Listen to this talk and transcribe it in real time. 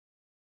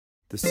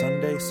the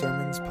Sunday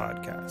Sermons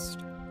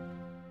Podcast.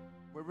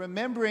 We're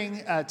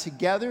remembering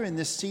together in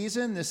this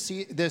season,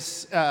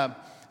 this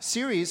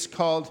series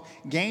called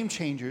Game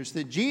Changers,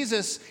 that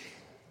Jesus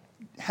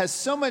has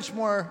so much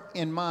more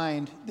in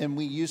mind than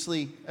we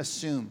usually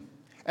assume.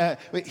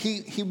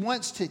 He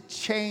wants to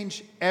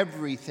change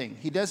everything.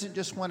 He doesn't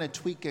just want to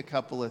tweak a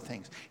couple of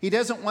things. He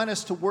doesn't want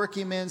us to work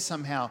him in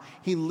somehow.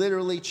 He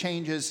literally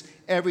changes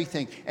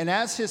everything. And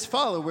as his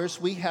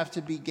followers, we have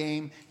to be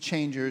game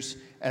changers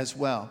as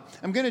well.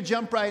 I'm going to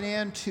jump right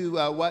into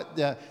what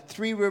the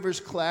Three Rivers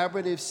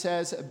Collaborative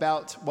says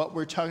about what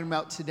we're talking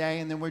about today,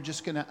 and then we're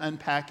just going to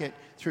unpack it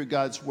through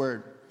God's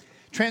Word.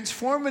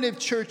 Transformative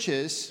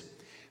churches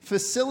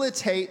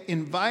facilitate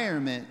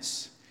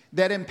environments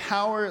that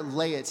empower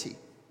laity.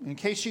 In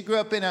case you grew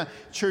up in a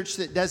church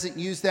that doesn't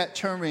use that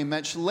term very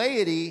much,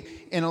 laity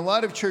in a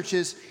lot of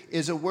churches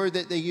is a word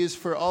that they use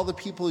for all the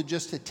people who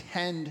just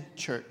attend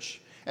church,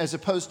 as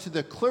opposed to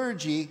the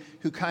clergy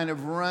who kind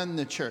of run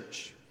the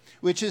church,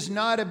 which is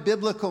not a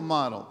biblical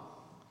model.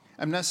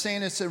 I'm not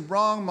saying it's a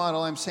wrong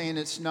model. I'm saying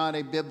it's not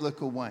a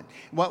biblical one.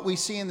 What we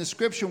see in the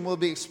scripture, and we'll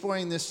be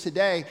exploring this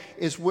today,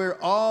 is we're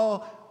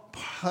all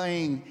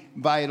playing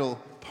vital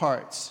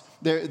parts.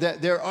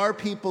 There are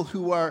people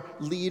who are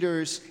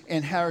leaders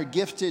and are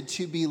gifted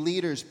to be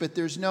leaders, but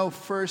there's no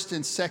first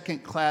and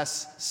second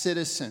class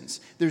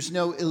citizens. There's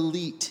no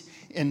elite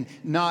and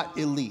not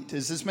elite.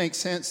 Does this make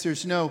sense?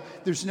 There's no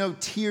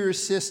tier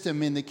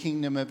system in the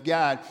kingdom of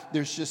God.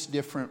 There's just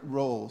different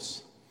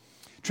roles.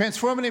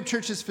 Transformative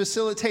churches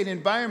facilitate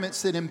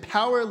environments that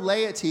empower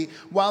laity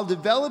while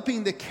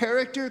developing the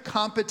character,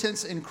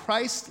 competence, and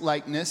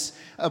Christ-likeness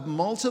of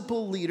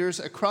multiple leaders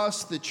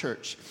across the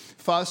church,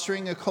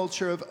 fostering a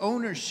culture of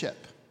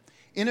ownership,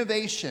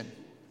 innovation,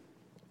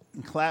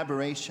 and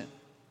collaboration.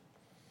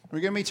 We're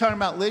going to be talking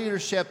about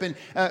leadership,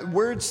 and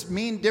words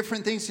mean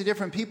different things to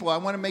different people. I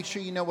want to make sure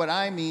you know what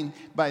I mean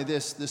by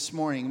this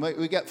morning.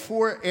 We got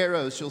 4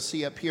 arrows you'll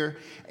see up here,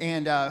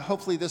 and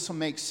hopefully this will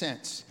make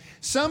sense.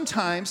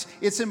 Sometimes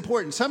it's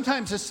important.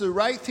 Sometimes it's the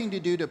right thing to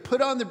do to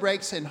put on the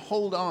brakes and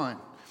hold on.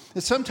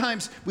 And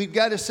sometimes we've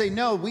got to say,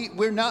 no,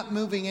 we're not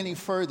moving any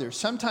further.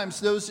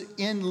 Sometimes those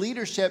in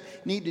leadership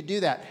need to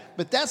do that.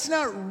 But that's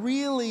not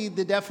really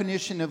the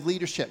definition of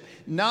leadership.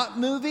 Not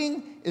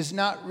moving is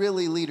not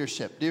really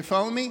leadership. Do you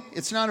follow me?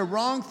 It's not a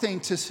wrong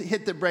thing to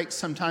hit the brakes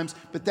sometimes,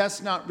 but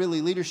that's not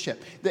really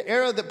leadership. The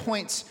arrow that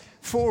points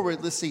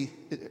forward, let's see,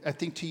 I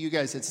think to you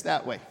guys it's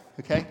that way,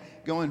 okay?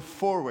 Going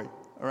forward,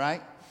 all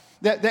right?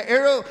 The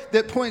arrow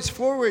that points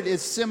forward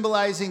is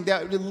symbolizing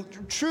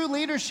that true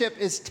leadership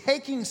is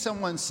taking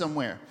someone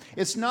somewhere.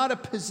 It's not a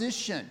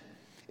position.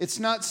 It's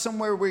not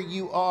somewhere where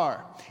you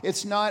are.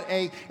 It's not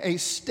a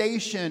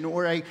station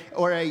or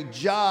a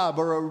job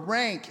or a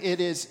rank. It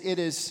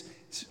is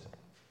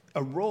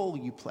a role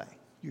you play.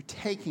 You're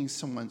taking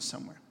someone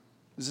somewhere.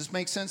 Does this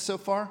make sense so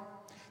far?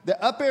 The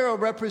up arrow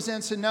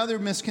represents another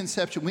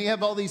misconception. We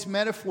have all these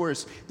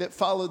metaphors that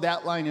follow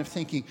that line of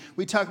thinking.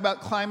 We talk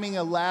about climbing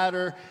a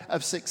ladder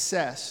of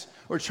success,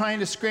 or trying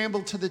to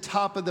scramble to the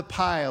top of the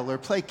pile, or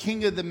play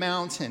king of the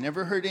mountain.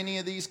 Ever heard any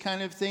of these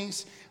kind of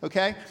things?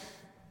 Okay?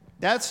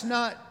 That's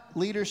not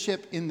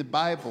leadership in the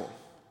Bible.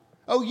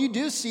 Oh, you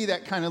do see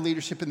that kind of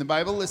leadership in the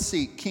Bible. Let's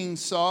see. King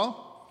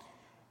Saul,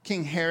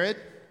 King Herod,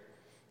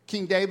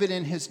 King David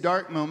in his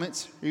dark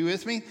moments. Are you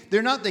with me?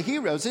 They're not the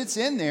heroes. It's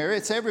in there.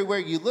 It's everywhere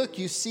you look.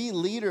 You see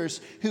leaders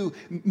who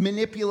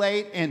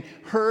manipulate and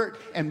hurt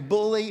and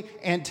bully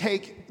and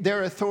take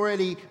their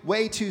authority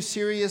way too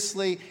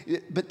seriously.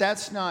 But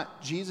that's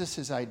not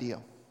Jesus'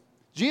 ideal.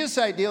 Jesus'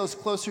 ideal is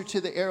closer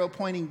to the arrow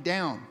pointing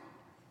down.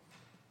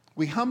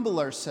 We humble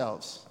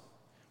ourselves.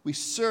 We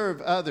serve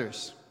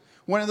others.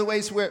 One of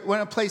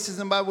the places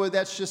in the Bible where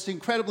that's just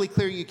incredibly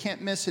clear, you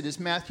can't miss it, is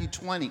Matthew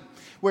 20,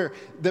 where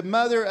the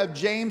mother of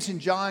James and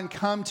John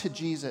come to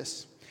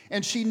Jesus.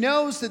 And she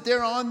knows that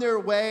they're on their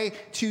way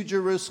to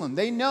Jerusalem.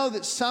 They know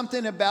that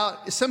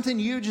something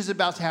huge is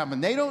about to happen.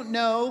 They don't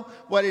know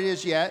what it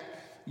is yet.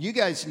 You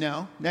guys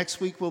know. Next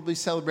week we'll be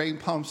celebrating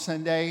Palm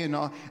Sunday, and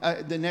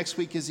the next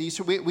week is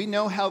Easter. We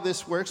know how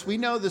this works. We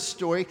know the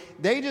story.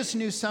 They just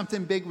knew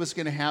something big was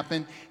going to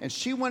happen, and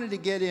she wanted to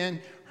get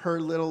in her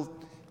little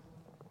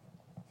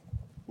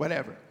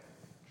whatever.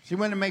 She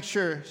wanted to make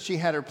sure she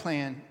had her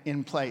plan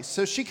in place.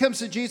 So she comes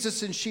to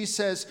Jesus and she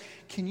says,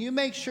 can you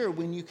make sure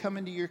when you come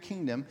into your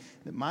kingdom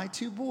that my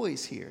 2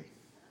 boys here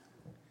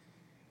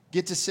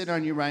get to sit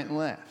on your right and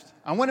left?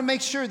 I want to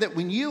make sure that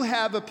when you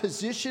have a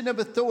position of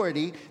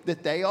authority,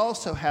 that they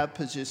also have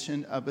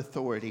position of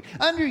authority.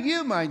 Under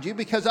you, mind you,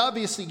 because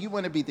obviously you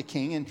want to be the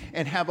king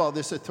and have all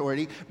this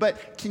authority,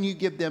 but can you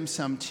give them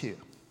some too?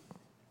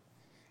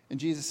 And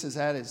Jesus says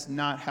that is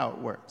not how it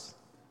works.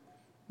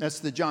 That's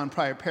the John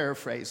Pryor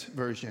paraphrase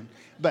version.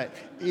 But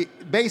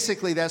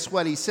basically, that's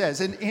what he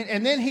says.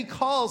 And then he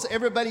calls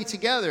everybody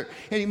together,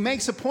 and he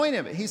makes a point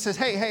of it. He says,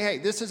 hey,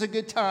 this is a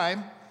good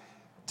time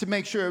to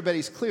make sure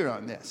everybody's clear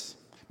on this.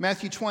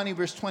 Matthew 20,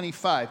 verse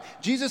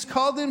 25. Jesus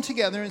called them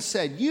together and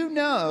said, you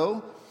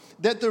know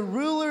that the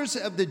rulers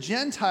of the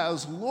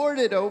Gentiles lord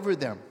it over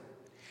them,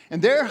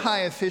 and their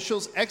high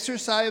officials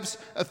exercise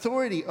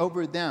authority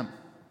over them.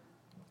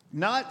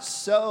 Not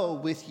so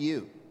with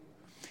you.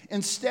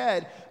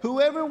 Instead,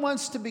 whoever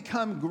wants to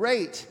become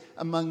great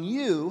among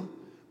you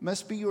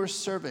must be your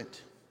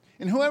servant,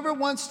 and whoever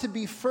wants to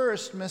be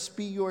first must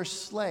be your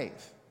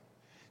slave,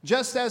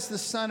 just as the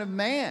Son of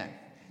Man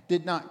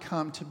did not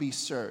come to be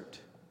served,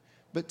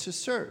 but to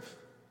serve,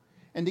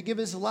 and to give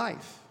his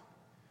life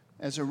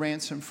as a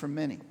ransom for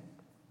many.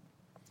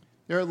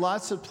 There are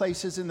lots of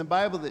places in the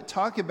Bible that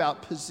talk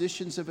about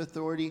positions of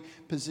authority,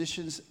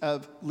 positions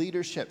of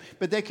leadership,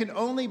 but they can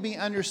only be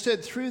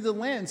understood through the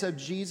lens of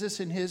Jesus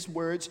and his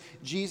words,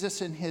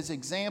 Jesus and his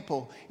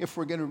example, if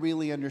we're going to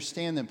really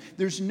understand them.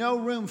 There's no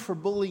room for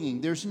bullying.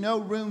 There's no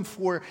room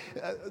for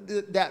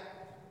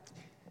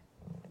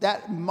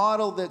that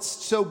model that's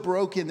so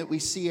broken that we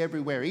see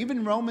everywhere.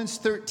 Even Romans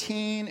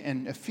 13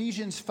 and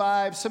Ephesians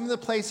 5, some of the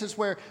places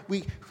where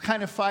we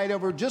kind of fight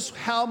over just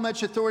how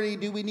much authority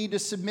do we need to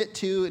submit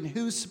to and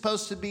who's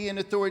supposed to be in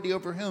authority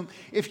over whom.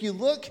 If you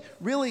look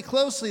really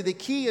closely, the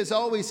key is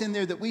always in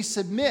there that we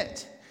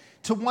submit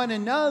to one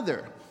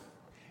another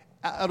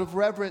out of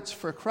reverence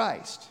for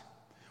Christ.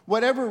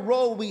 Whatever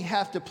role we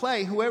have to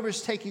play,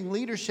 whoever's taking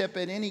leadership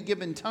at any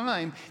given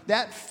time,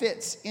 that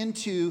fits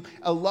into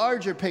a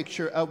larger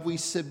picture of we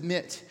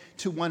submit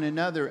to one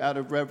another out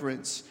of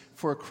reverence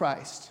for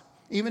Christ.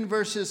 Even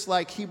verses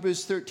like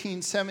Hebrews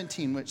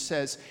 13:17, which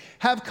says,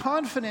 "Have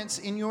confidence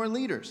in your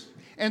leaders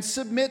and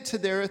submit to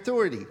their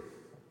authority."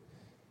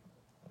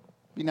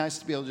 Be nice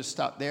to be able to just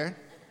stop there.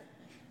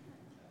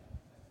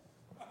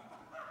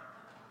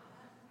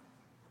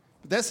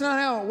 But that's not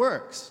how it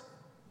works.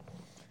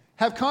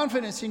 Have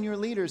confidence in your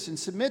leaders and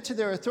submit to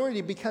their authority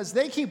because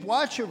they keep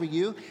watch over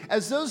you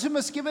as those who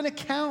must give an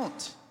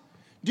account.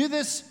 Do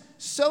this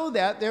so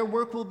that their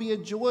work will be a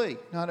joy,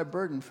 not a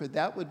burden, for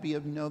that would be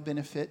of no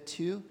benefit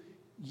to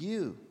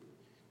you.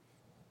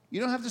 You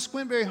don't have to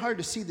squint very hard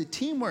to see the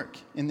teamwork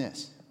in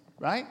this,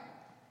 right?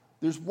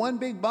 There's one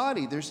big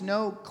body. There's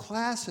no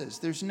classes.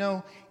 There's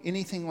no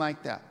anything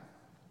like that.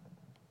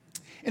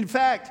 In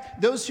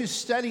fact, those who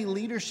study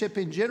leadership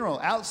in general,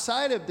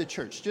 outside of the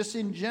church, just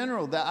in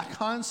general, the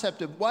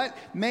concept of what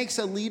makes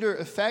a leader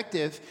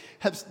effective,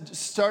 have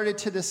started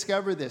to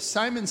discover this.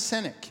 Simon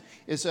Sinek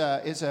is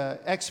an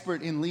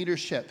expert in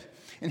leadership.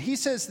 And he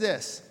says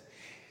this: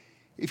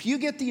 if you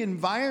get the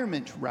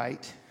environment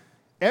right,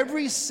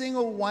 every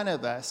single one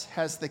of us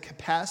has the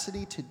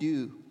capacity to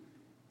do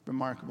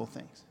remarkable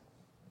things.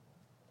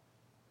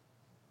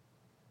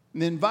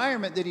 And the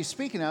environment that he's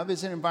speaking of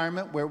is an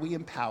environment where we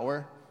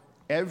empower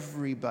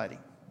everybody.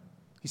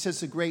 He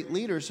says the great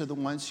leaders are the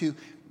ones who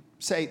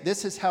say,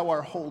 this is how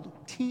our whole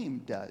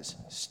team does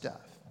stuff.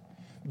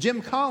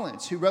 Jim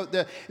Collins, who wrote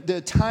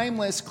the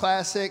timeless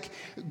classic,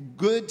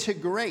 Good to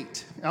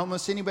Great.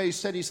 Almost anybody who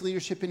studies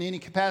leadership in any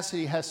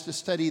capacity has to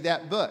study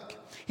that book.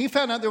 He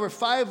found out there were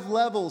 5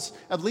 levels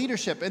of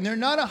leadership, and they're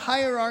not a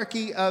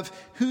hierarchy of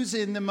who's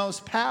in the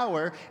most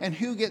power and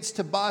who gets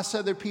to boss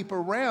other people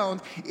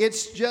around.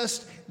 It's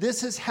just,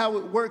 this is how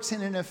it works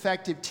in an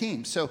effective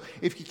team. So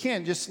if you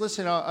can, just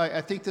listen.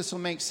 I think this will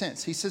make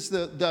sense. He says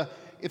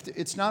if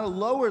it's not a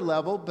lower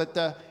level, but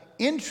the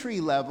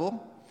entry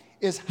level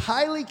is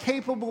highly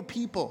capable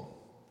people.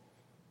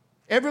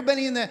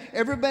 Everybody in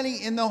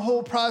the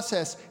whole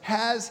process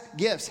has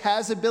gifts,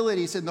 has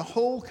abilities, and the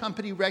whole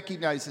company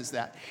recognizes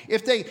that.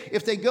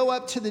 If they go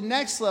up to the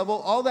next level,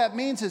 all that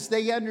means is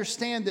they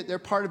understand that they're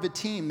part of a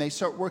team. They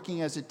start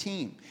working as a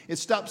team. It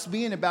stops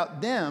being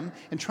about them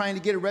and trying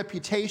to get a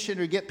reputation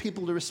or get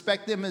people to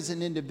respect them as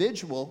an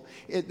individual.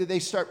 They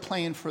start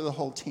playing for the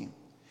whole team.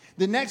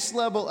 The next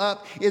level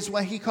up is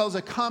what he calls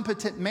a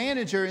competent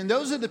manager, and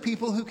those are the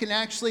people who can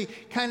actually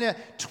kind of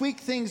tweak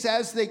things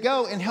as they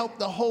go and help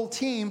the whole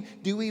team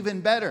do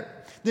even better.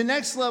 The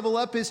next level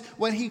up is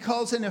what he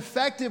calls an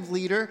effective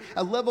leader,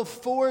 a level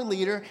 4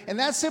 leader, and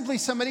that's simply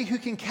somebody who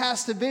can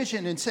cast a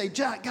vision and say,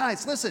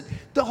 guys, listen,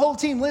 the whole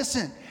team,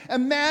 listen,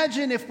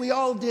 imagine if we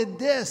all did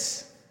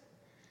this.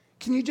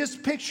 Can you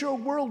just picture a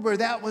world where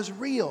that was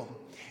real?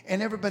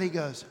 And everybody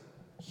goes,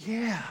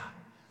 yeah,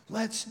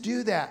 let's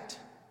do that.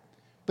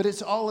 But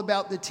it's all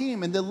about the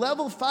team. And the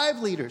level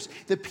 5 leaders,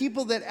 the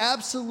people that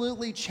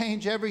absolutely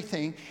change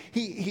everything,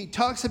 he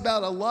talks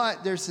about a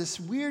lot. There's this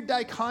weird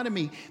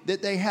dichotomy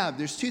that they have.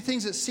 There's 2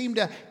 things that seem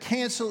to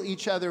cancel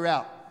each other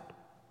out.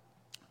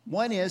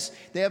 One is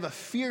they have a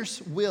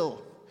fierce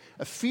will,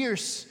 a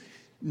fierce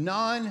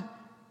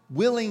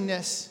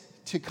non-willingness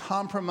to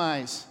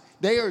compromise.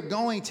 They are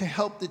going to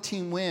help the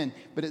team win,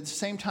 but at the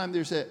same time,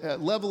 there's a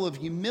level of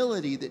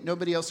humility that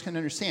nobody else can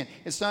understand.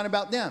 It's not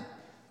about them.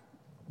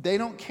 They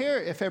don't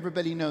care if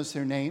everybody knows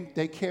their name.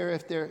 They care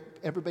if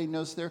everybody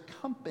knows their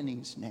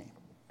company's name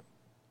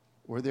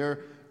or their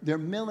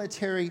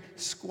military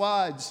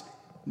squad's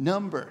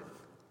number.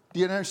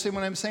 Do you understand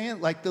what I'm saying?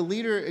 Like the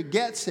leader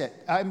gets it.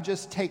 I'm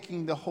just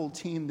taking the whole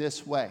team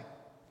this way.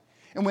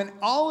 And when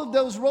all of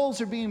those roles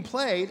are being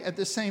played at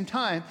the same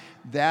time,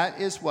 that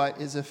is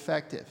what is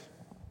effective.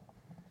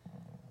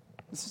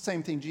 It's the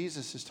same thing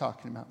Jesus is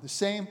talking about. The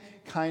same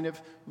kind of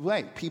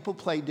way. People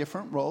play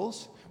different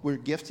roles, We're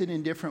gifted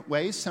in different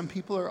ways. Some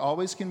people are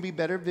always going to be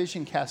better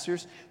vision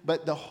casters,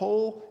 but the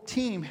whole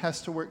team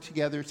has to work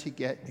together to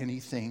get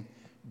anything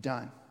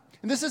done.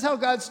 And this is how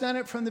God's done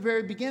it from the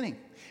very beginning.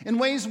 In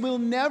ways we'll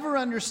never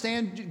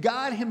understand,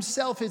 God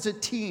himself is a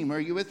team. Are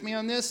you with me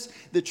on this?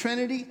 The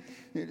Trinity.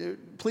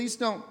 Please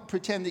don't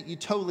pretend that you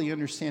totally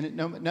understand it.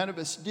 No, none of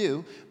us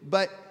do.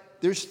 But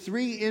there's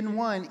 3 in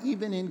 1,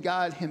 even in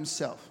God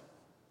himself.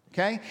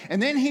 Okay?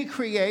 And then he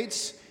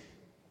creates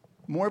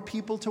more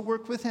people to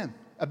work with him,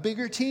 a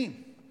bigger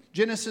team.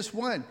 Genesis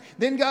 1.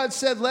 Then God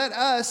said, let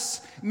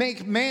us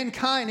make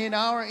mankind in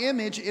our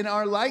image, in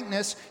our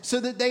likeness, so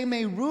that they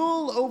may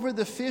rule over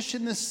the fish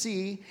in the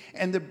sea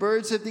and the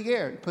birds of the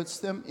air. It puts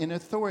them in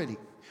authority.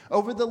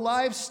 Over the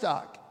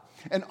livestock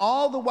and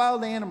all the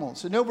wild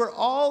animals and over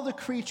all the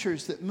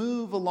creatures that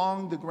move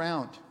along the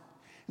ground.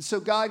 And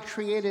so God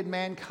created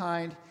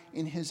mankind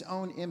in his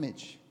own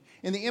image.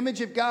 In the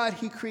image of God,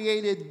 he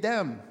created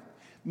them.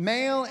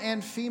 Male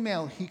and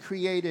female, he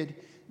created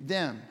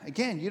them.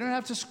 Again, you don't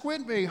have to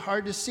squint very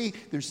hard to see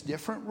there's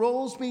different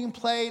roles being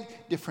played,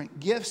 different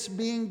gifts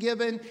being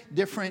given,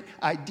 different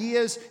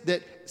ideas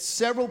that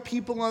several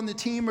people on the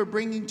team are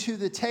bringing to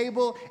the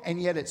table,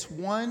 and yet it's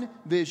one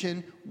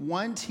vision,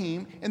 one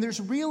team, and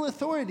there's real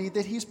authority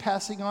that he's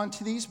passing on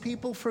to these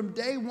people from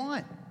day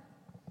one.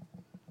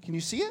 Can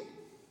you see it?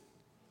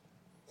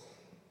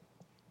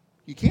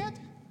 You can't?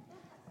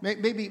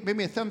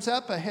 Maybe a thumbs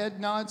up, a head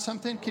nod,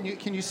 something. Can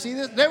you see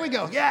this? There we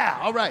go. Yeah,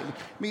 all right.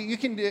 You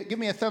can give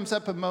me a thumbs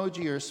up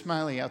emoji or a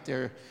smiley out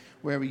there,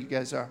 wherever you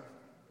guys are.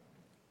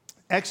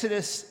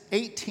 Exodus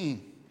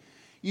 18.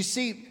 You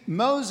see,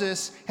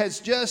 Moses has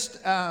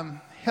just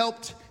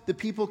helped the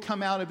people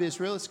come out of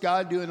Israel. It's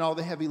God doing all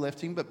the heavy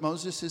lifting, but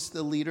Moses is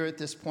the leader at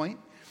this point.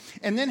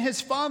 And then his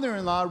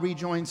father-in-law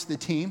rejoins the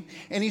team,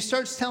 and he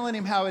starts telling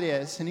him how it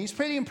is. And he's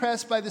pretty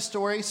impressed by the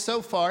story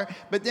so far.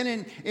 But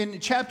then in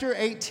chapter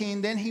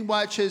 18, then he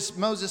watches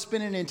Moses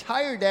spend an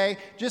entire day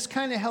just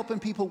kind of helping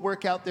people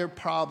work out their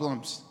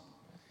problems.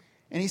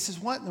 And he says,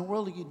 what in the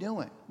world are you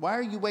doing? Why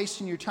are you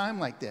wasting your time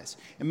like this?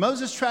 And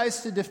Moses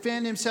tries to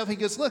defend himself. He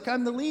goes, look,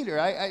 I'm the leader.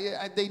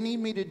 They need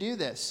me to do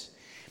this.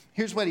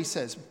 Here's what he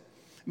says.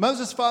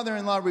 Moses'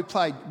 father-in-law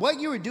replied, what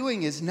you are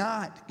doing is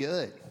not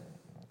good.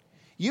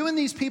 You and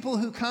these people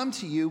who come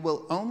to you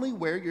will only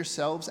wear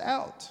yourselves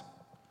out.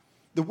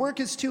 The work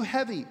is too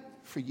heavy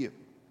for you.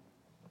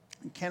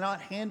 You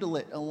cannot handle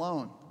it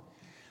alone.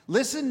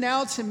 Listen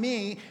now to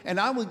me, and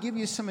I will give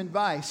you some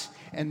advice,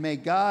 and may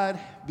God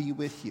be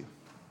with you.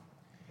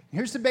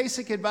 Here's the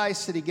basic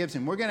advice that he gives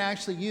him. We're going to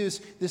actually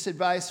use this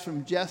advice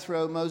from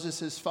Jethro,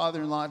 Moses'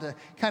 father-in-law, to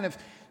kind of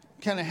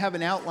have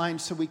an outline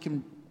so we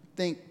can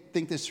think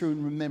this through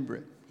and remember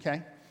it,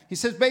 okay? He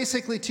says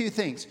basically 2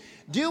 things.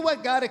 Do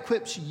what God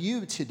equips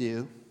you to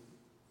do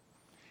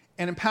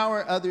and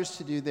empower others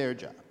to do their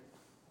job.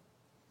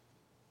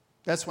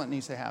 That's what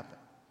needs to happen.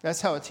 That's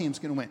how a team's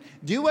going to win.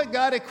 Do what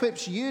God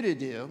equips you to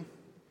do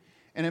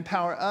and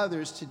empower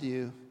others to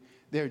do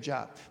their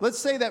job. Let's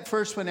say that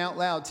first one out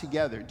loud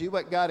together. Do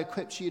what God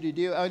equips you to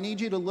do. I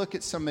need you to look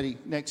at somebody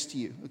next to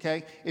you,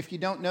 okay? If you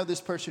don't know this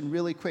person,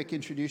 really quick,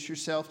 introduce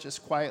yourself.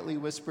 Just quietly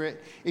whisper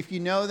it. If you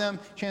know them,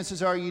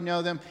 chances are you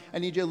know them. I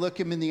need you to look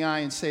them in the eye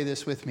and say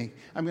this with me.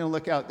 I'm going to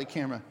look out at the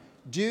camera.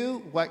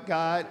 Do what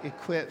God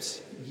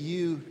equips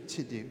you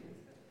to do.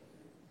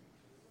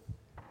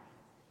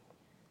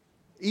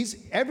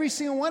 Every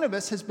single one of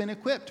us has been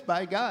equipped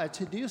by God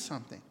to do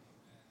something.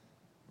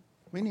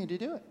 We need to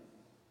do it.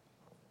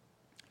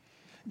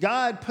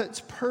 God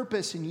puts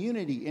purpose and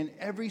unity in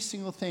every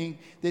single thing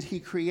that he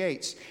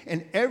creates.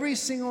 And every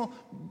single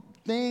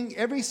thing,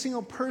 every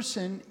single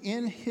person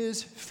in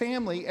his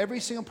family, every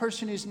single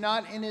person who's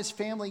not in his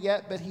family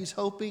yet, but he's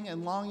hoping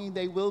and longing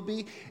they will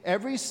be,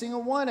 every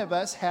single one of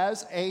us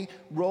has a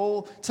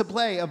role to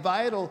play, a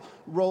vital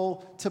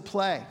role to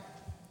play.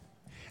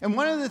 And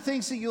one of the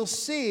things that you'll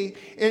see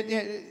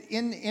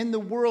in the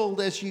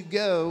world as you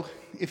go,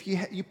 if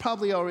you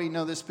probably already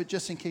know this, but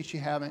just in case you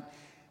haven't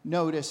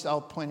noticed,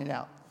 I'll point it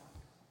out.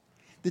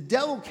 The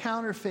devil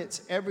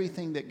counterfeits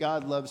everything that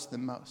God loves the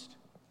most.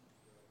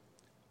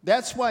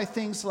 That's why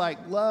things like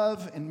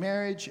love and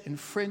marriage and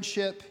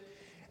friendship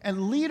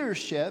and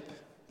leadership,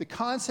 the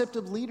concept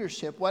of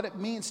leadership, what it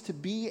means to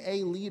be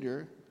a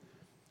leader,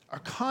 are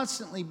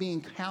constantly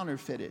being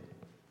counterfeited.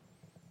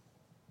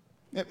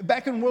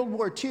 Back in World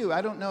War II,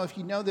 I don't know if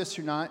you know this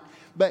or not,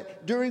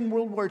 but during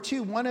World War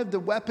II, one of the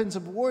weapons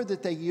of war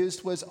that they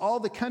used was all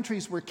the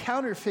countries were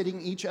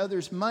counterfeiting each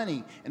other's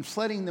money and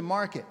flooding the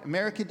market.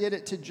 America did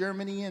it to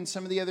Germany and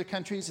some of the other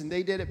countries, and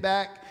they did it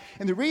back.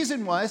 And the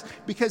reason was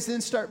because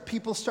then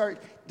people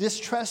start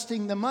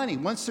distrusting the money.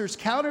 Once there's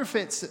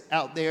counterfeits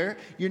out there,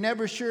 you're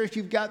never sure if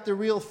you've got the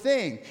real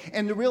thing.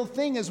 And the real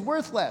thing is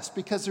worth less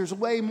because there's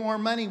way more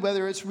money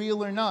whether it's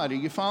real or not. Are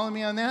you following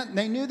me on that? And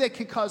they knew they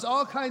could cause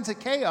all kinds of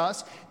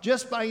chaos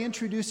just by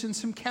introducing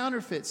some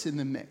counterfeits in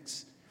the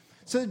mix.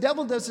 So the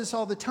devil does this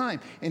all the time.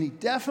 And he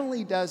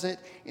definitely does it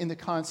in the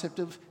concept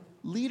of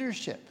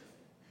leadership.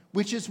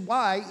 Which is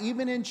why,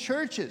 even in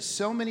churches,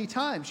 so many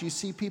times you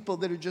see people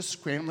that are just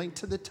scrambling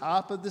to the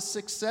top of the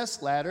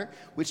success ladder,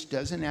 which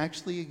doesn't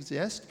actually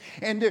exist.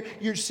 And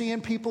you're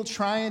seeing people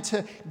trying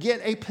to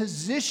get a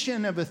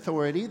position of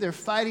authority. They're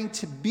fighting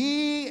to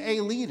be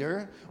a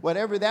leader,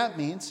 whatever that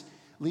means.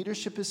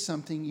 Leadership is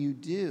something you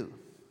do.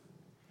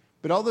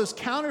 But all those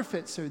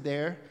counterfeits are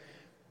there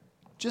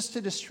just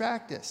to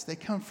distract us. They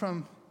come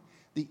from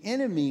the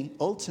enemy,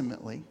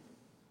 ultimately.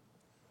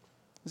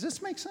 Does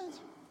this make sense?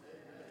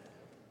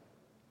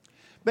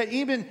 But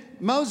even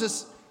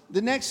Moses,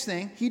 the next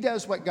thing, he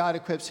does what God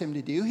equips him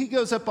to do. He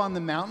goes up on the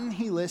mountain,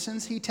 he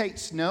listens, he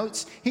takes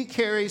notes, he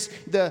carries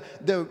the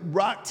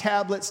rock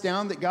tablets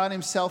down that God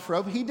himself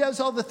wrote. He does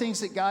all the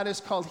things that God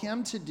has called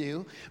him to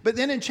do. But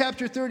then in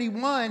chapter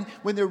 31,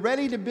 when they're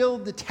ready to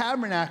build the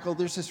tabernacle,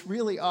 there's this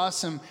really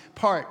awesome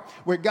part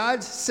where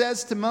God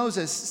says to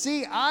Moses,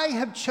 "See, I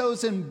have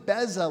chosen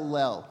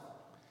Bezalel."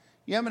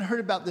 You haven't heard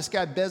about this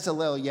guy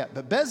Bezalel yet,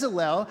 but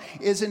Bezalel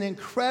is an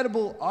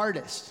incredible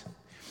artist.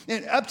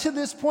 And up to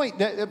this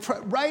point,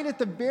 right at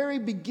the very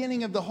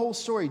beginning of the whole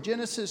story,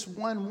 Genesis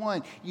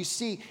 1:1, you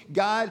see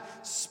God's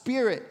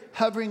Spirit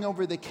hovering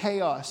over the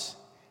chaos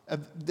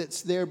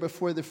that's there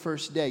before the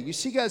first day. You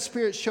see God's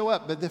Spirit show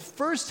up, but the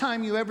first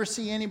time you ever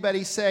see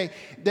anybody say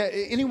that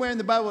anywhere in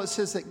the Bible it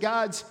says that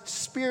God's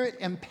Spirit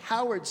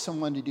empowered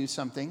someone to do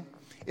something,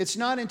 it's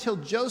not until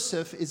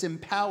Joseph is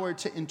empowered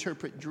to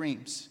interpret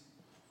dreams,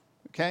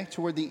 okay,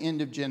 toward the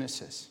end of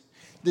Genesis.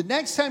 The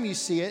next time you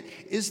see it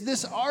is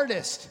this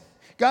artist.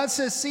 God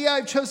says, "See,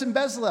 I've chosen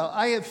Bezalel.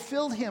 I have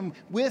filled him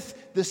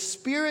with the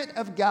Spirit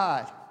of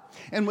God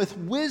and with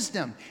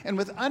wisdom and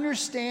with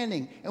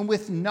understanding and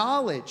with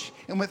knowledge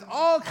and with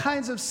all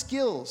kinds of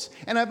skills.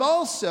 And I've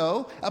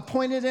also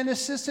appointed an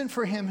assistant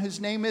for him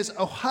whose name is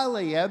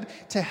Oholiab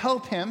to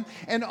help him.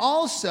 And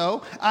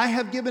also I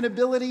have given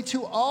ability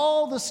to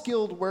all the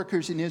skilled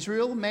workers in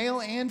Israel, male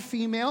and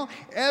female,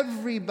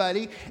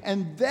 everybody.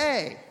 And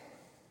they,"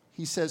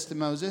 he says to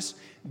Moses,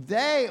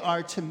 "they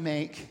are to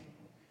make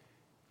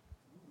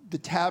the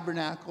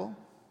tabernacle,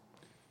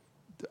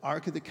 the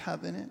Ark of the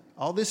Covenant,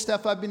 all this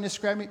stuff I've been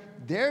describing,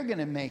 they're going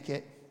to make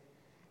it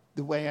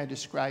the way I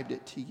described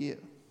it to you.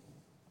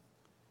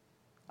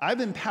 I've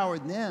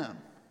empowered them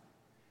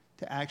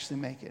to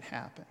actually make it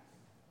happen."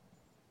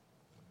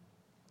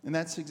 And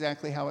that's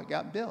exactly how it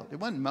got built. It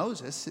wasn't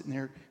Moses sitting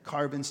there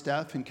carving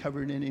stuff and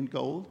covering it in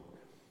gold.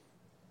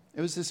 It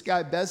was this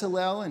guy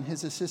Bezalel and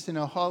his assistant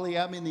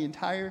Oholiab and the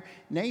entire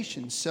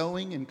nation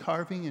sewing and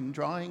carving and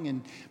drawing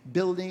and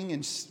building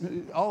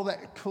and all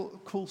that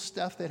cool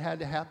stuff that had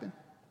to happen.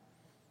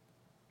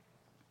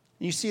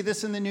 You see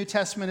this in the New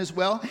Testament as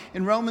well.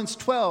 In Romans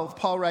 12,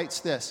 Paul writes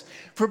this,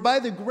 "For by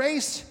the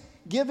grace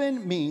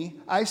given me,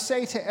 I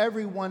say to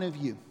every one of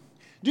you,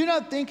 do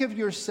not think of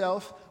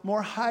yourself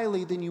more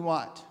highly than you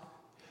ought,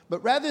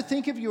 but rather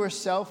think of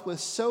yourself with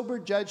sober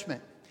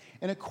judgment,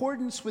 in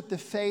accordance with the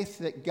faith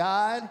that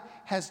God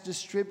has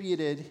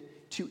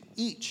distributed to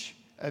each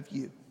of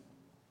you."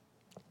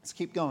 Let's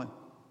keep going.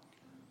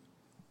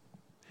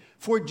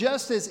 "For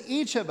just as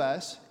each of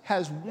us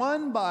has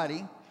one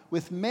body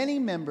with many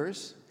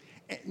members,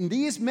 and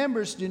these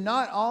members do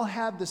not all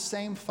have the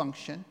same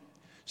function,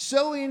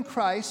 so in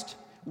Christ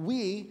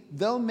we,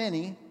 though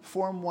many,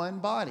 form one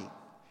body,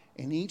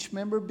 and each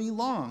member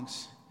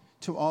belongs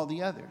to all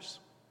the others."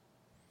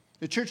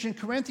 The church in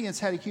Corinthians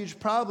had a huge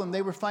problem.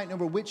 They were fighting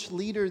over which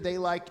leader they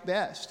liked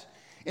best.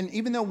 And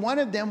even though one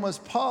of them was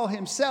Paul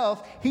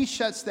himself, he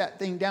shuts that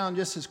thing down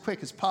just as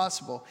quick as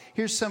possible.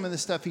 Here's some of the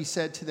stuff he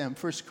said to them.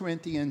 1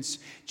 Corinthians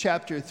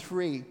chapter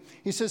 3.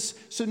 He says,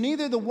 "So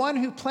neither the one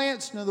who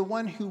plants nor the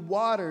one who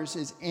waters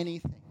is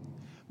anything,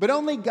 but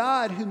only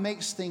God who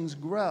makes things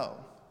grow.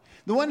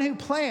 The one who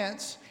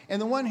plants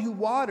and the one who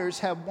waters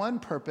have one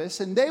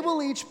purpose, and they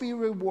will each be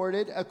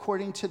rewarded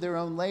according to their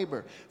own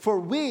labor. For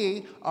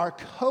we are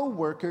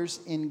co-workers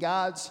in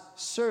God's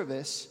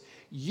service.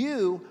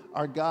 You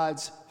are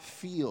God's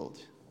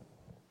field."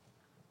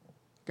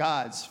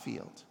 God's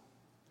field.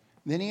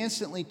 Then he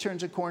instantly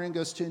turns a corner and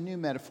goes to a new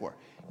metaphor.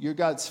 You're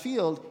God's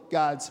field,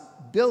 God's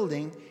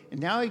building. And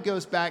now he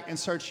goes back and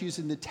starts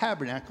using the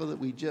tabernacle that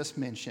we just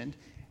mentioned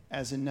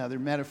as another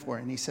metaphor.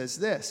 And he says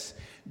this,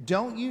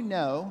 "Don't you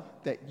know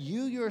that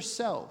you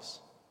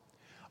yourselves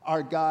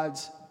are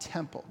God's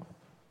temple?"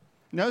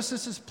 Notice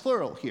this is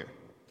plural here.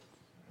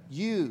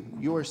 You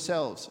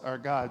yourselves are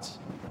God's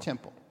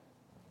temple.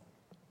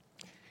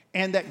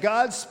 "And that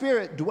God's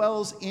Spirit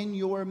dwells in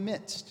your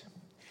midst.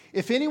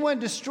 If anyone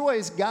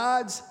destroys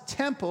God's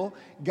temple,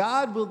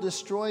 God will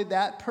destroy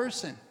that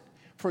person.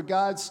 For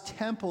God's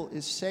temple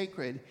is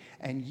sacred,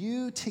 and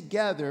you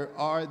together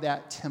are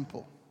that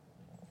temple."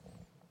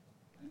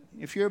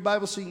 If you're a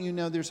Bible student, you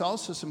know there's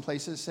also some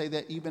places that say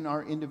that even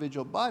our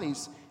individual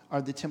bodies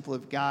are the temple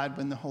of God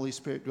when the Holy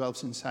Spirit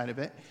dwells inside of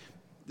it.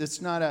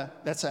 That's not a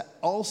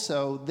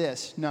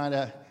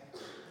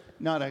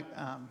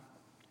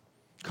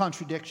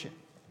contradiction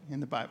in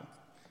the Bible.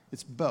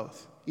 It's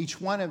both. Each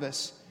one of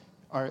us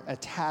are a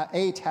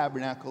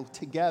tabernacle.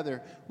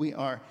 Together, we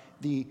are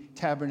the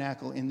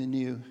tabernacle in the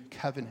new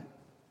covenant.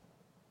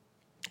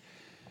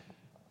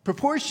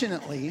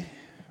 Proportionately,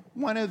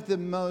 one of the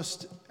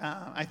most,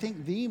 I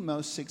think the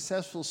most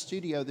successful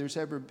studio there's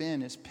ever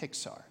been is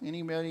Pixar.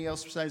 Anybody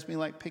else besides me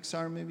like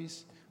Pixar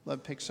movies?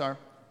 Love Pixar.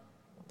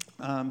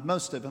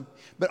 Most of them.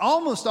 But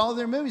almost all of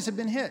their movies have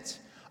been hits.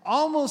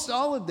 Almost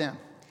all of them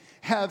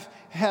have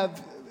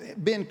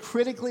been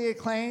critically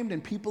acclaimed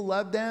and people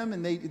love them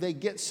and they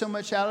get so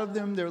much out of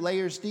them, they're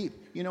layers deep.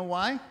 You know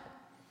why?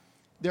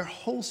 Their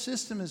whole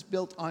system is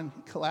built on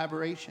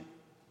collaboration.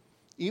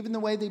 Even the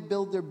way they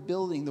build their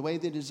building, the way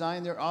they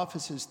design their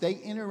offices, they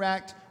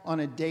interact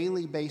on a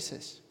daily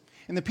basis.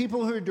 And the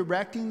people who are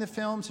directing the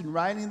films and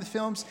writing the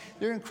films,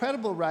 they're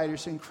incredible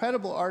writers,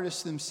 incredible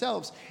artists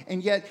themselves.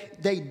 And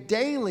yet they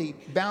daily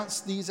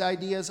bounce these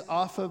ideas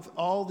off of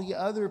all the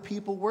other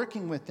people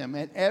working with them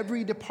at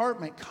every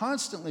department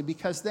constantly,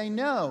 because they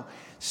know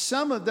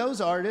some of those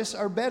artists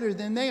are better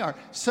than they are.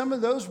 Some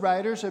of those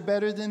writers are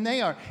better than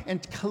they are.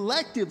 And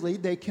collectively,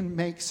 they can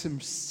make some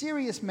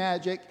serious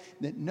magic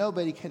that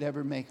nobody could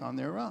ever make on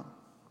their own.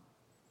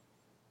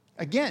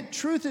 Again,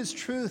 truth is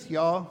truth,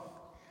 y'all.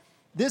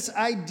 This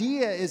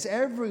idea is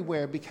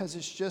everywhere because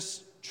it's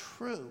just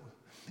true.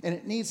 And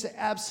it needs to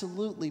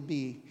absolutely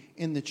be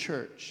in the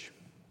church.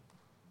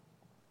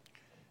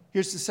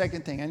 Here's the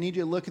second thing. I need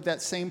you to look at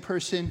that same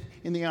person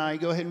in the eye.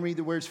 Go ahead and read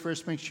the words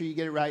first. Make sure you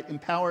get it right.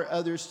 Empower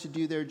others to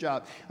do their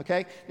job.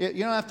 Okay? You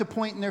don't have to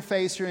point in their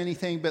face or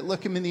anything, but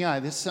look them in the eye.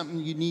 This is something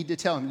you need to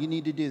tell them. You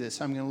need to do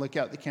this. I'm going to look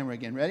out the camera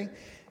again. Ready?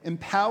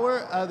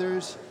 Empower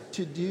others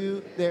to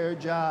do their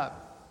job.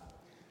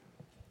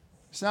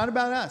 It's not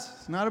about us.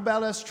 It's not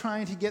about us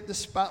trying to get the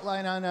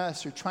spotlight on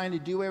us or trying to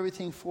do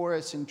everything for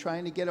us and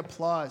trying to get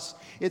applause.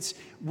 It's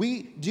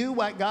we do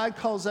what God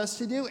calls us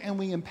to do, and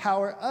we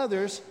empower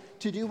others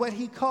to do what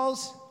He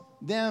calls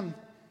them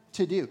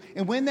to do.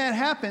 And when that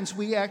happens,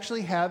 we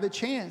actually have a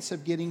chance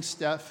of getting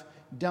stuff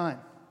done.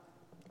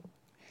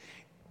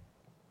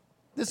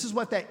 This is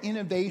what that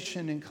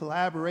innovation and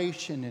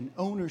collaboration and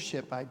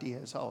ownership idea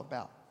is all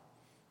about,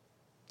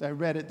 that I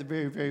read at the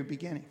very, very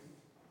beginning.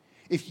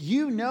 If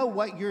you know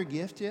what your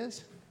gift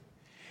is,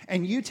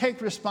 and you take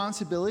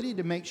responsibility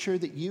to make sure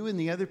that you and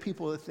the other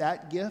people with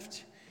that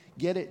gift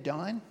get it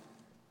done,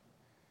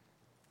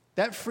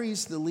 that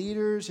frees the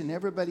leaders and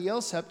everybody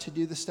else up to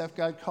do the stuff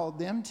God called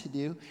them to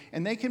do.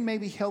 And they can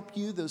maybe help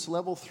you, those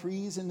level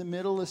 3s in the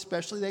middle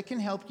especially, they can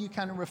help you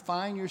kind of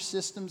refine your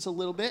systems a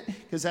little bit,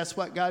 because that's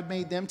what God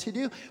made them to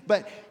do.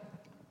 But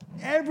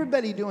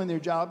everybody doing their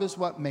job is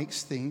what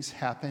makes things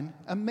happen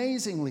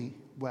amazingly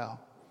well.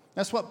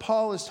 That's what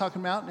Paul is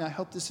talking about, and I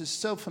hope this is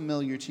so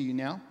familiar to you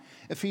now.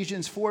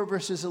 Ephesians 4,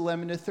 verses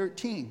 11 to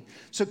 13.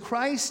 So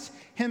Christ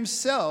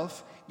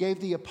Himself gave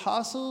the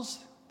apostles,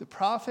 the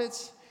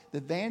prophets, the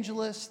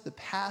evangelists, the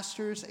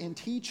pastors, and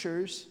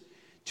teachers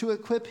to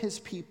equip His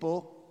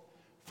people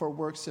for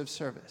works of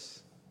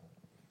service.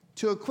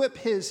 To equip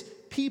His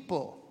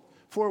people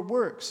for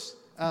works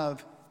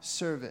of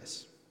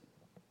service.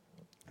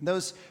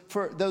 Those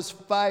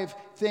 5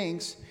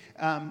 things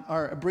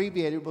are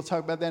abbreviated. We'll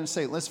talk about that in a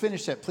second. Let's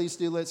finish that. Please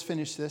do. Let's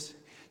finish this.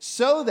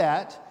 So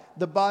that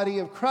the body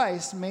of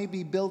Christ may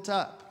be built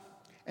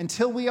up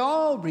until we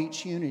all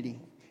reach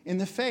unity in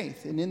the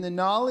faith and in the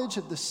knowledge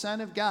of the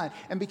Son of God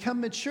and become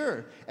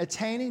mature,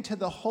 attaining to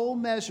the whole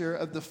measure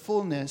of the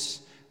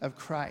fullness of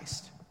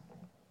Christ.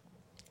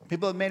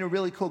 People have made a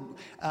really cool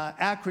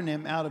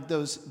acronym out of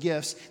those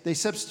gifts. They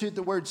substitute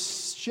the word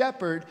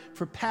shepherd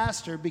for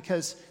pastor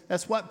because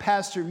that's what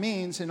pastor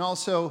means, and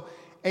also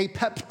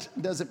apept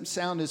doesn't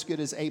sound as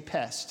good as a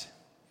pest.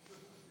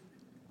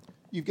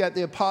 You've got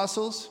the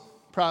apostles,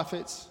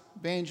 prophets,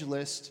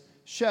 evangelists,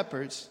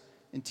 shepherds,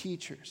 and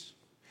teachers.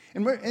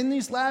 And we're in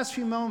these last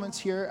few moments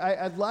here,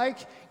 I'd like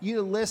you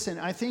to listen.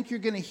 I think you're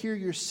going to hear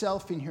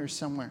yourself in here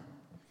somewhere.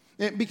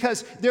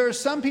 Because there are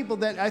some people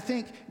that I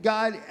think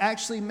God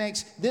actually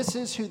makes, this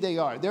is who they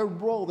are. Their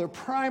role, their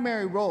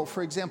primary role,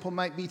 for example,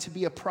 might be to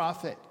be a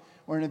prophet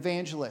or an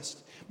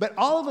evangelist. But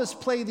all of us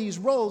play these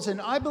roles,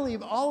 and I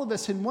believe all of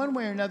us in one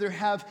way or another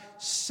have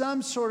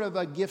some sort of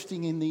a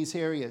gifting in these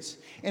areas.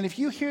 And if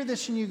you hear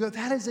this and you go,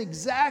 that is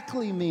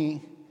exactly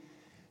me,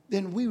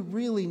 then we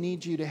really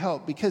need you to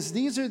help, because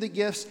these are the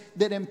gifts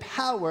that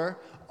empower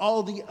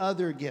all the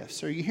other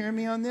gifts. Are you hearing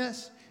me on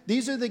this?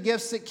 These are the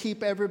gifts that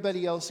keep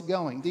everybody else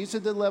going. These are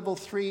the level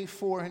 3,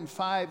 4, and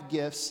 5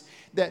 gifts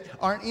that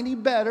aren't any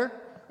better,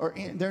 or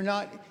they're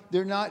not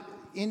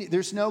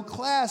there's no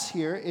class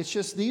here. It's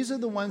just these are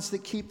the ones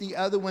that keep the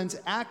other ones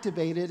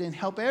activated and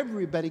help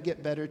everybody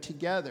get better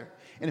together.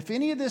 And if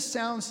any of this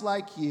sounds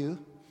like you,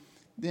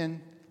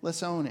 then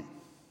let's own it.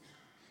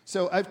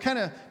 So I've kind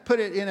of put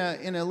it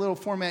in a little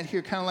format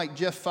here, kind of like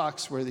Jeff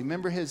Foxworthy.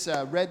 Remember his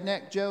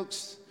redneck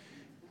jokes?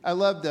 I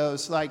love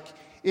those. Like,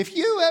 if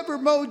you ever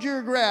mowed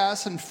your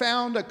grass and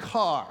found a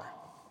car,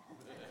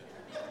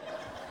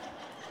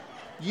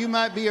 you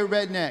might be a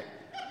redneck.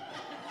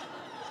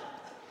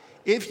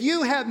 If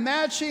you have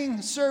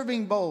matching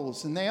serving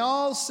bowls and they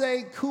all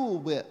say Cool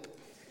Whip,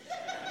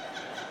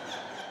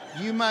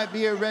 you might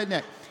be a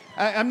redneck.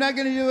 I'm not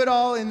going to do it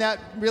all in that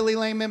really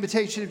lame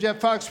imitation of Jeff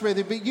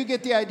Foxworthy, but you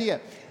get the idea.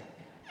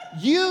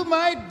 You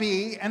might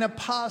be an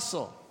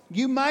apostle.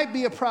 You might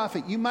be a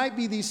prophet. You might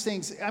be these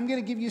things. I'm going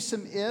to give you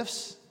some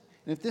ifs.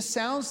 And if this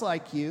sounds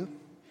like you,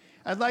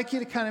 I'd like you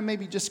to kind of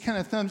maybe just kind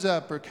of thumbs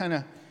up or kind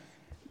of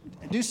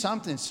do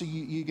something so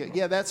you go,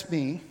 yeah, that's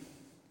me.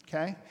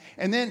 Okay?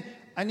 And then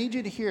I need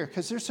you to hear,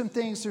 because there's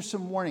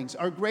some warnings.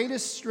 Our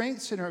greatest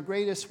strengths and our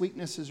greatest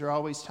weaknesses are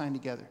always tied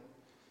together.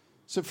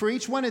 So for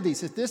each one of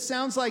these, if this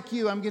sounds like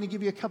you, I'm going to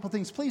give you a couple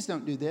things. Please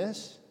don't do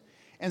this.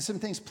 And some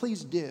things,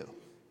 please do.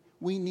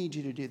 We need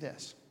you to do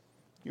this.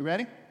 You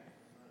ready?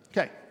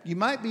 Okay. You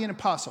might be an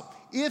apostle.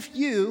 If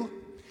you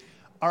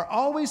are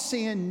always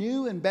seeing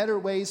new and better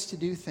ways to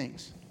do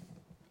things,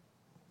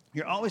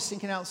 you're always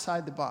thinking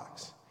outside the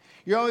box.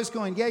 You're always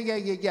going,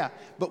 yeah.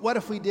 But what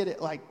if we did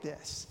it like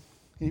this?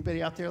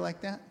 Anybody out there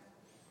like that?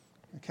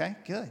 Okay,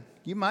 good.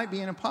 You might be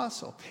an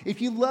apostle.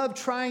 If you love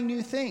trying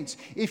new things,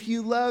 if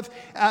you love,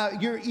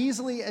 you're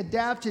easily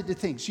adapted to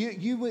things.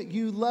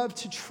 You love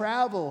to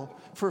travel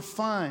for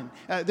fun.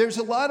 There's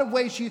a lot of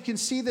ways you can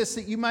see this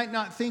that you might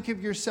not think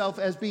of yourself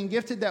as being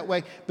gifted that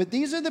way. But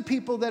these are the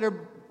people that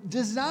are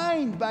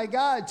designed by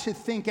God to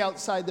think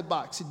outside the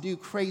box and do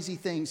crazy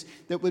things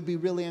that would be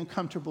really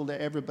uncomfortable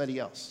to everybody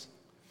else.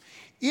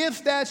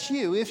 If that's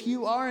you, if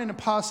you are an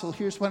apostle,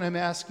 here's what I'm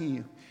asking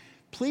you.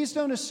 Please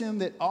don't assume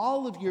that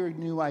all of your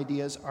new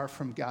ideas are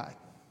from God.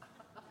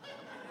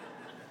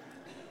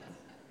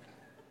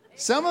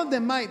 Some of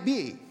them might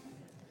be,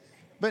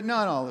 but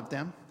not all of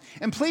them.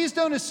 And please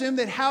don't assume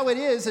that how it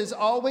is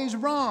always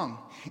wrong.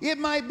 It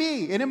might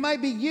be, and it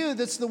might be you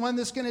that's the one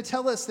that's going to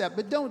tell us that,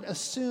 but don't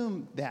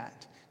assume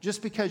that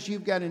just because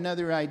you've got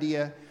another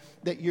idea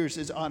that yours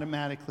is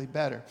automatically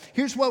better.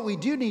 Here's what we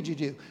do need you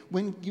to do.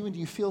 When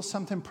you feel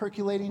something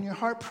percolating in your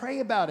heart, pray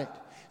about it.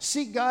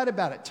 Seek God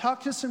about it.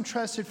 Talk to some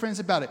trusted friends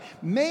about it.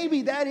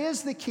 Maybe that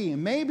is the key.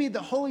 And maybe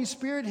the Holy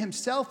Spirit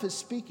himself is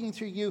speaking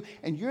through you,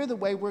 and you're the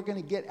way we're going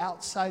to get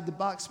outside the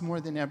box more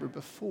than ever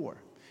before.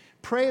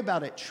 Pray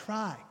about it.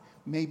 Try.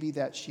 Maybe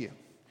that's you.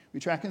 We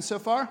tracking so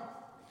far?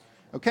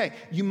 Okay.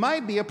 You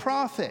might be a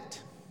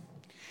prophet.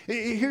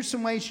 Here's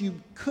some ways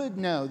you could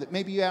know that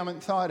maybe you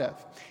haven't thought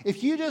of.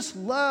 If you just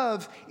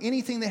love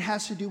anything that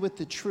has to do with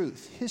the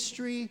truth,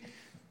 history,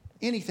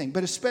 anything,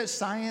 but especially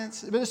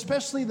science, but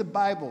especially the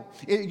Bible,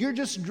 you're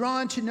just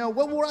drawn to know,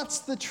 well, what's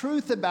the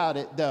truth about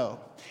it, though?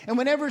 And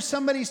whenever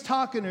somebody's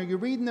talking or you're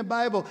reading the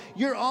Bible,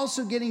 you're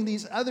also getting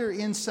these other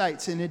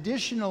insights and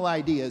additional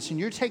ideas, and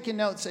you're taking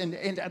notes,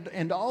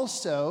 and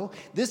also,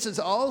 this is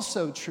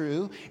also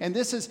true, and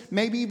this is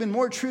maybe even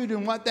more true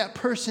than what that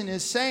person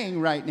is saying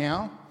right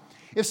now.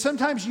 If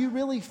sometimes you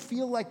really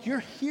feel like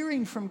you're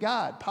hearing from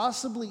God,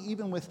 possibly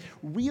even with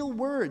real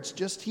words,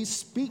 just he's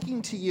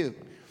speaking to you,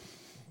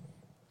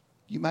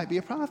 you might be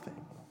a prophet.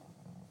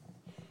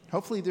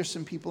 Hopefully there's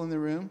some people in the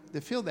room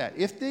that feel that.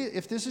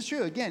 If this is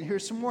true, again,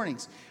 here's some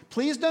warnings.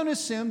 Please don't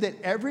assume that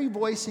every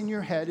voice in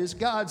your head is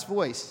God's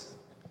voice.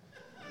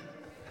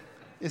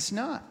 It's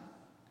not.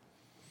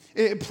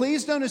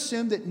 Please don't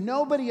assume that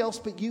nobody else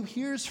but you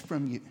hears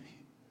from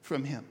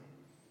him.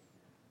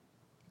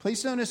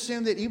 Please don't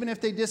assume that even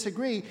if they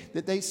disagree,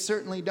 that they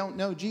certainly don't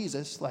know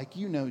Jesus like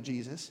you know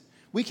Jesus.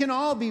 We can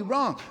all be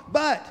wrong.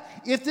 But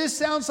if this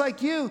sounds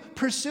like you,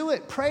 pursue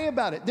it. Pray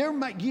about it.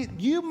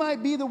 You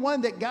might be the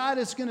one that God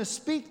is going to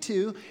speak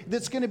to,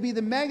 that's going to be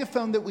the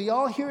megaphone that we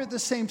all hear at the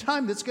same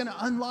time, that's going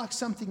to unlock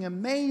something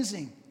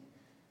amazing.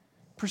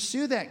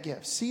 Pursue that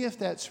gift. See if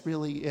that's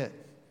really it.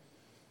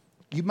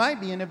 You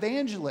might be an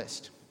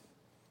evangelist.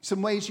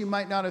 Some ways you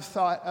might not have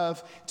thought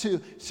of to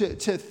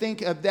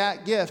think of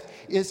that gift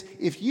is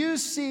if you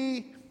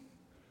see,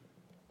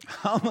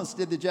 I almost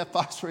did the Jeff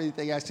Foxworthy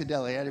thing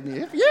accidentally.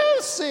 If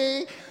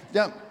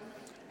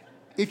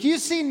you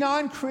see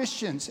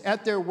non-Christians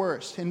at their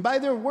worst, and by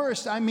their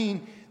worst, I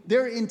mean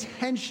they're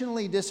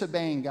intentionally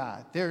disobeying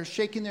God. They're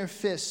shaking their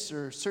fists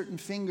or certain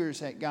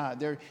fingers at God.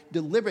 They're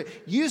deliberate.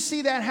 You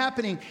see that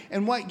happening,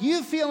 and what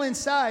you feel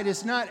inside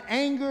is not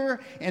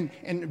anger and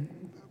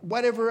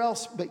whatever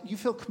else, but you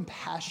feel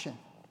compassion.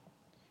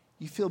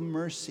 You feel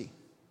mercy.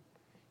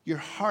 Your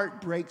heart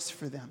breaks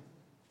for them.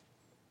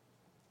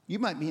 You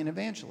might be an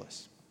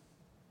evangelist.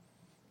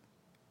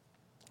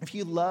 If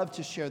you love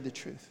to share the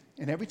truth,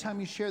 and every time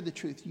you share the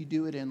truth, you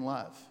do it in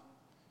love,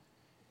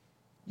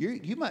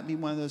 you might be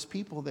one of those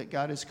people that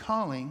God is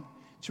calling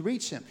to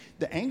reach them.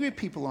 The angry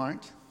people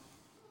aren't.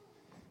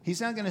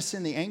 He's not going to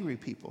send the angry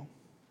people.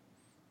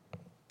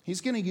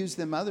 He's going to use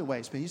them other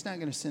ways, but he's not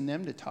going to send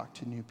them to talk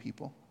to new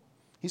people.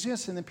 He's going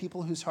to send the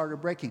people whose heart are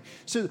breaking.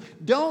 So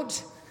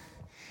don't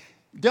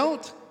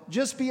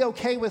just be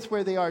okay with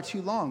where they are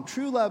too long.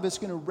 True love is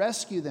going to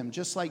rescue them,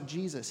 just like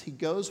Jesus. He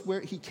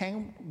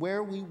came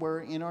where we were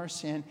in our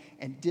sin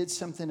and did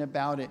something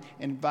about it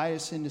and invited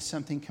us into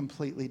something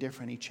completely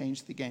different. He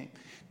changed the game.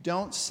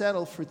 Don't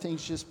settle for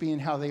things just being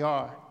how they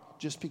are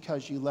just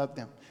because you love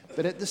them.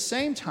 But at the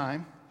same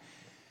time,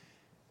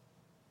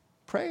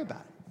 pray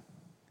about it.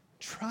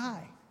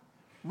 Try.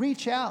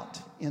 Reach out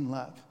in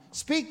love.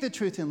 Speak the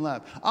truth in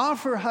love.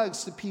 Offer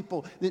hugs to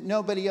people that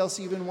nobody else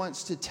even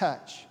wants to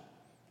touch.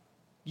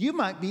 You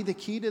might be the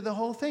key to the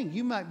whole thing.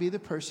 You might be the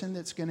person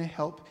that's going to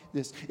help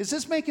this. Is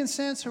this making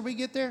sense? Are we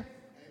get there?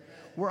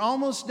 We're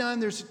almost done.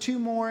 There's 2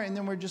 more, and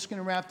then we're just going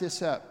to wrap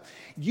this up.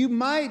 You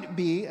might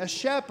be a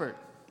shepherd.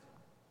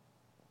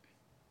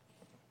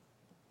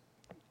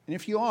 And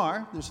if you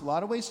are, there's a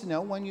lot of ways to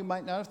know. One you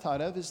might not have thought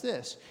of is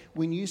this.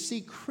 When you see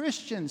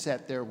Christians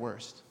at their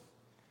worst,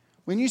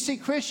 when you see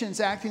Christians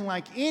acting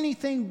like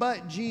anything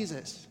but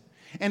Jesus,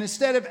 and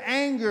instead of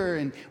anger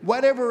and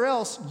whatever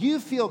else,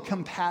 you feel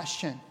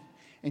compassion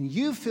and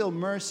you feel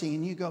mercy,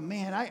 and you go,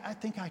 man, I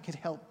think I could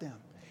help them.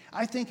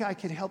 I think I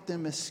could help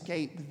them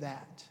escape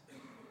that.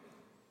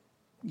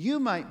 You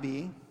might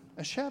be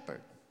a shepherd.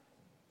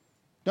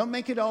 Don't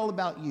make it all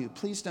about you.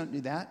 Please don't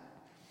do that.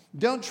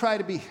 Don't try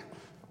to be,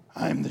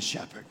 I'm the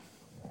shepherd.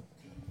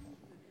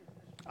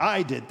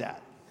 I did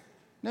that.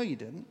 No, you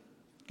didn't.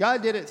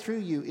 God did it through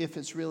you, if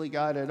it's really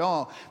God at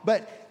all.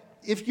 But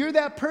if you're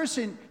that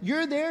person,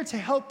 you're there to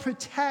help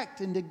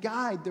protect and to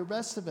guide the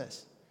rest of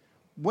us.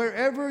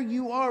 Wherever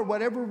you are,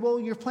 whatever role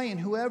you're playing,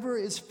 whoever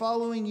is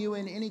following you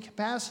in any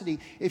capacity,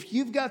 if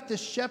you've got the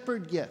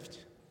shepherd gift,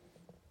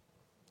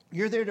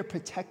 you're there to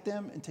protect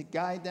them and to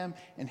guide them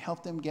and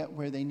help them get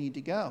where they need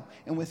to go.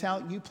 And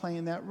without you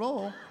playing that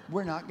role,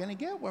 we're not going to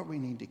get where we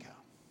need to go.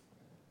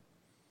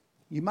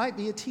 You might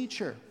be a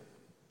teacher.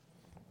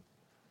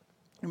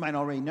 You might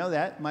already know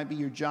that. It might be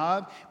your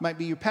job. It might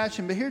be your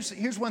passion. But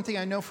here's one thing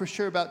I know for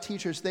sure about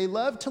teachers. They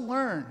love to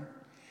learn,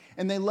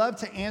 and they love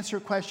to answer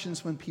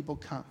questions when people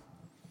come.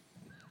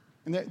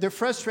 And they're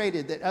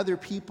frustrated that other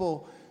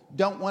people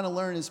don't want to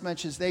learn as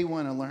much as they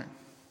want to learn.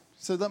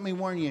 So let me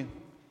warn you.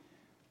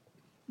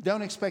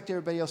 Don't expect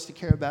everybody else to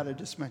care about it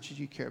as much as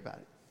you care about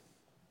it.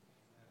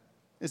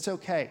 It's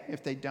okay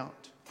if they don't.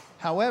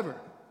 However,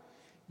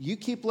 you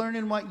keep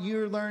learning what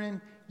you're learning.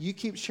 You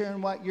keep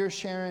sharing what you're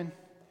sharing.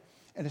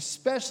 And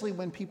especially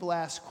when people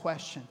ask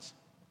questions,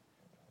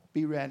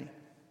 be ready.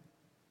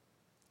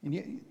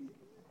 And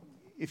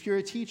if you're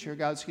a teacher,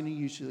 God's going to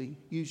usually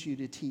use you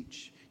to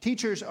teach.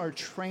 Teachers are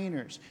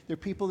trainers. They're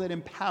people that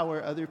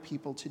empower other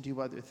people to do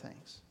other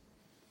things.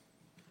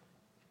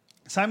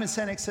 Simon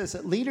Sinek says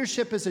that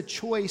leadership is a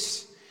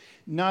choice,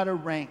 not a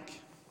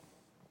rank.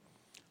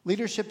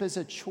 Leadership is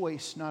a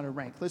choice, not a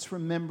rank. Let's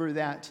remember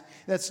that.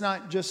 That's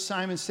not just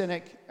Simon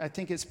Sinek. I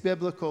think it's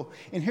biblical.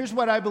 And here's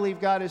what I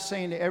believe God is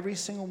saying to every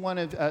single one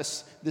of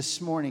us this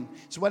morning.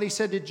 It's what he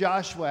said to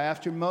Joshua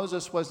after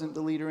Moses wasn't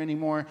the leader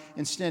anymore.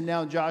 Instead,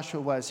 now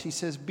Joshua was. He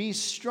says, be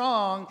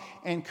strong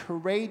and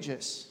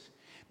courageous,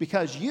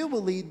 because you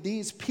will lead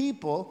these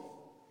people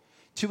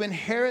to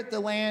inherit the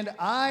land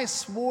I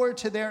swore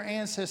to their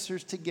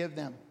ancestors to give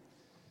them.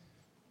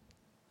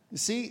 You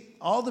see,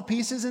 all the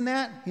pieces in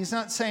that, he's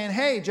not saying,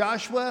 hey,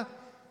 Joshua,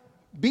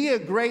 be a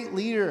great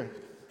leader.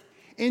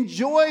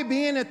 Enjoy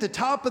being at the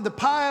top of the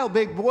pile,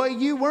 big boy.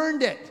 You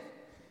earned it.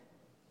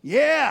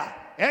 Yeah,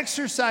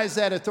 exercise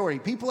that authority.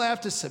 People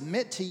have to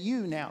submit to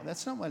you now.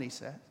 That's not what he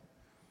said.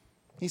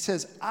 He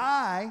says,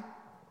 I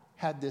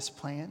had this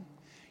plan.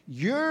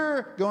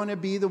 You're going to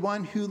be the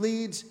one who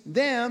leads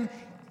them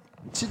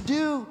to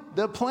do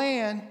the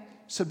plan.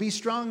 So be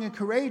strong and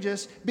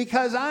courageous,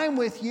 because I'm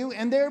with you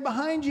and they're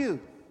behind you.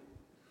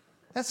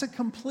 That's a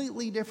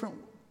completely different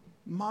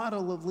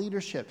model of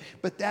leadership,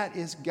 but that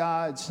is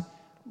God's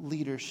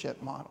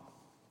leadership model.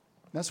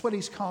 That's what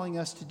he's calling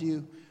us to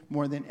do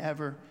more than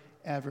ever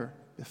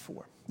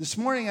before. This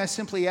morning, I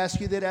simply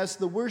ask you that as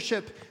the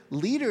worship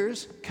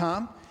leaders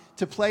come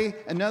to play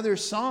another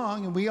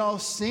song and we all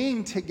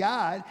sing to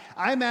God,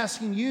 I'm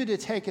asking you to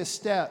take a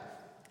step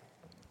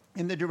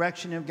in the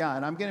direction of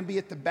God. I'm going to be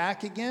at the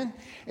back again.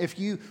 If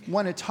you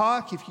want to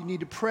talk, if you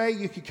need to pray,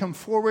 you could come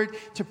forward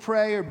to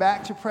pray or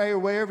back to pray or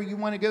wherever you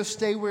want to go,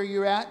 stay where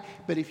you're at.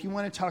 But if you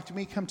want to talk to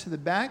me, come to the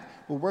back.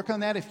 We'll work on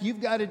that. If you've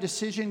got a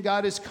decision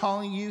God is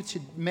calling you to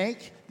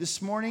make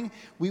this morning,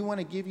 we want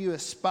to give you a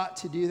spot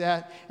to do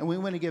that. And we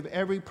want to give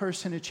every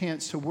person a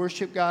chance to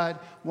worship God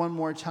one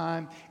more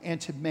time and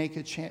to make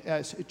a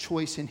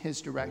choice in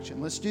his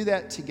direction. Let's do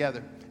that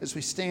together as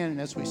we stand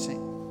and as we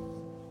sing.